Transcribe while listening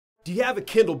Do you have a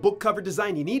Kindle book cover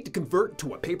design you need to convert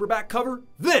to a paperback cover?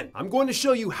 Then I'm going to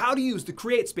show you how to use the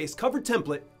Createspace cover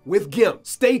template with GIMP.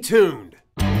 Stay tuned.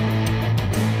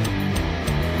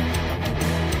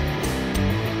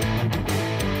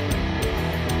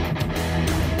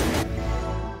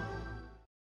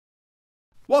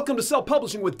 Welcome to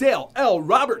Self-Publishing with Dale L.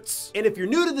 Roberts. And if you're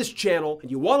new to this channel and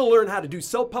you want to learn how to do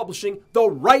self-publishing the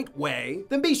right way,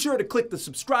 then be sure to click the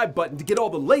subscribe button to get all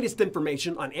the latest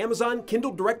information on Amazon,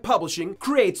 Kindle Direct Publishing,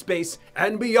 Createspace,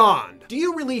 and beyond. Do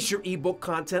you release your ebook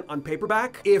content on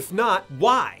paperback? If not,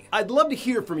 why? I'd love to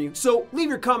hear from you, so leave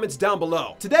your comments down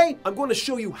below. Today, I'm going to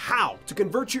show you how to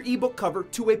convert your ebook cover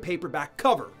to a paperback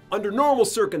cover. Under normal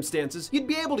circumstances, you'd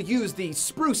be able to use the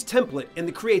spruce template in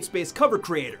the Createspace cover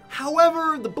creator.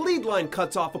 However, the bleed line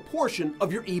cuts off a portion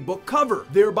of your ebook cover,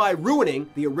 thereby ruining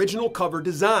the original cover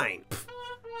design. Pfft,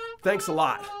 thanks a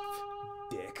lot,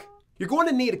 dick. You're going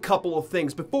to need a couple of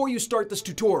things before you start this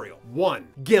tutorial. 1.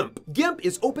 GIMP. GIMP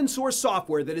is open source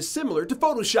software that is similar to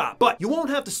Photoshop, but you won't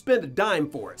have to spend a dime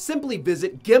for it. Simply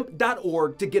visit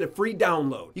gimp.org to get a free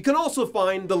download. You can also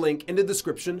find the link in the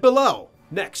description below.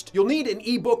 Next, you'll need an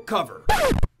ebook cover.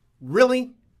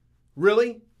 Really?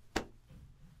 Really?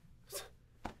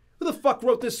 Who the fuck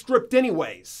wrote this script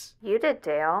anyways? You did,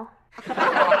 Dale.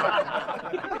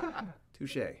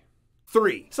 Touché.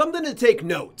 3. Something to take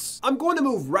notes. I'm going to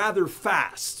move rather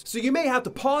fast, so you may have to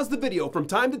pause the video from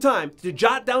time to time to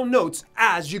jot down notes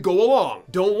as you go along.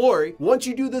 Don't worry, once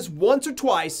you do this once or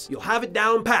twice, you'll have it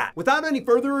down pat. Without any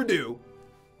further ado,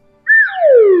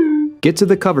 get to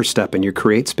the cover step in your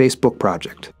Createspace book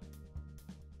project.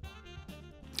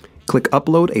 Click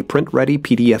Upload a print-ready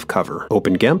PDF cover.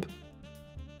 Open GIMP.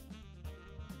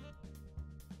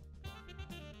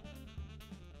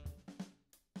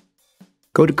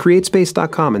 Go to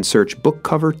Createspace.com and search Book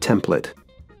Cover Template.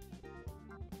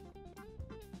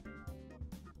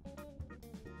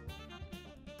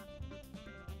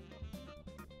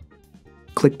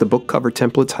 Click the Book Cover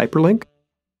Template's hyperlink.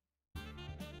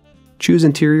 Choose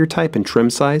interior type and trim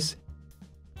size.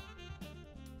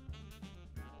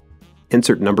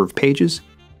 Insert number of pages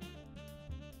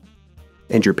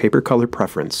and your paper color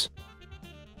preference.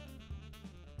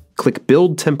 Click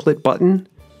Build Template button.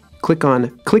 Click on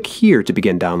Click here to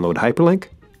begin download hyperlink.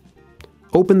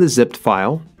 Open the zipped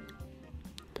file.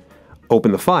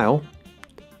 Open the file.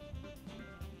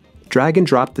 Drag and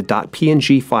drop the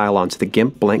 .png file onto the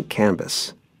GIMP blank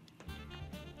canvas.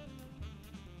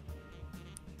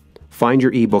 Find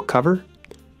your ebook cover.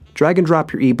 Drag and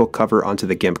drop your ebook cover onto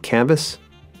the GIMP canvas.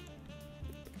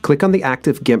 Click on the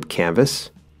active GIMP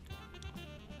canvas.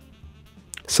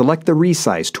 Select the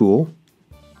Resize tool.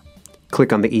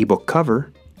 Click on the ebook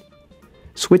cover.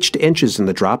 Switch to inches in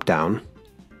the drop-down.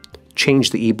 Change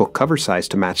the ebook cover size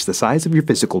to match the size of your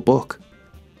physical book.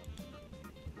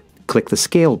 Click the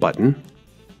Scale button.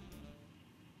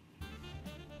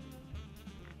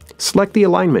 Select the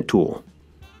Alignment tool.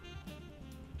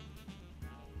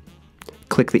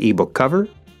 Click the ebook cover.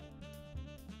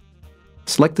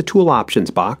 Select the Tool Options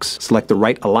box. Select the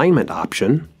right alignment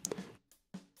option.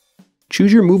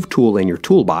 Choose your Move tool in your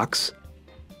toolbox.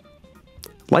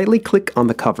 Lightly click on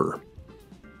the cover.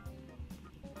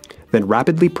 Then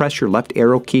rapidly press your left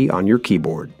arrow key on your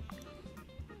keyboard.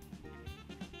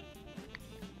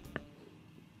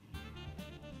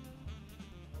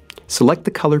 Select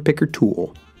the Color Picker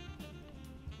tool.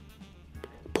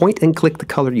 Point and click the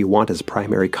color you want as a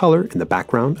primary color in the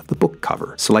background of the book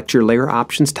cover. Select your Layer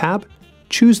Options tab.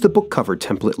 Choose the book cover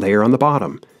template layer on the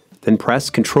bottom. Then press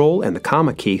Ctrl and the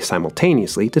comma key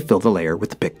simultaneously to fill the layer with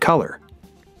the pick color.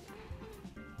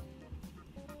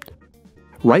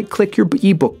 Right-click your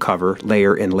ebook cover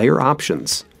layer in Layer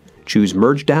Options. Choose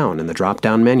Merge Down in the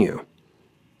drop-down menu.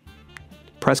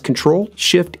 Press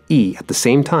Ctrl-Shift-E at the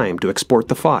same time to export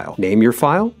the file. Name your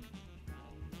file.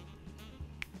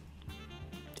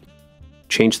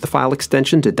 Change the file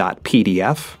extension to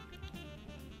 .pdf.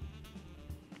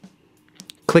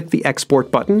 Click the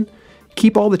Export button.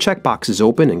 Keep all the checkboxes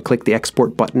open and click the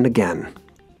Export button again.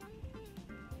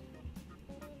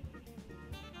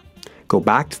 Go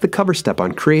back to the cover step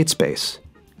on Createspace.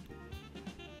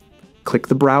 Click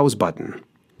the Browse button.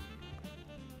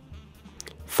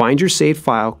 Find your saved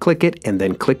file, click it, and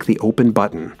then click the Open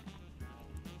button.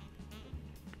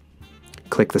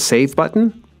 Click the Save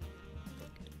button.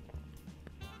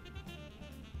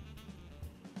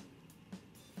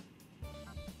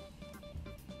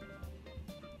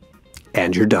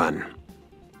 And you're done.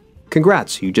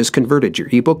 Congrats, you just converted your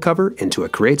ebook cover into a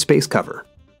Createspace cover.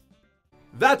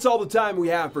 that's all the time we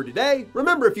have for today.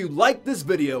 Remember, if you liked this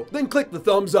video, then click the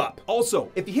thumbs up.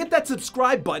 Also, if you hit that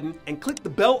subscribe button and click the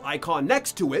bell icon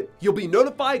next to it, you'll be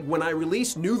notified when I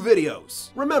release new videos.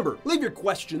 Remember, leave your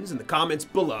questions in the comments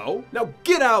below. Now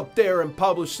get out there and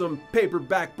publish some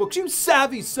paperback books, you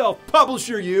savvy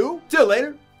self-publisher you. Till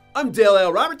later, I'm Dale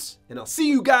L. Roberts, and I'll see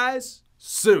you guys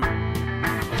soon.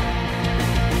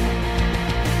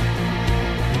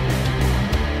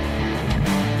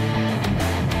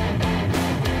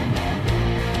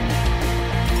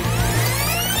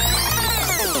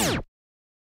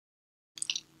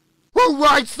 Who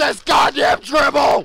writes this goddamn dribble?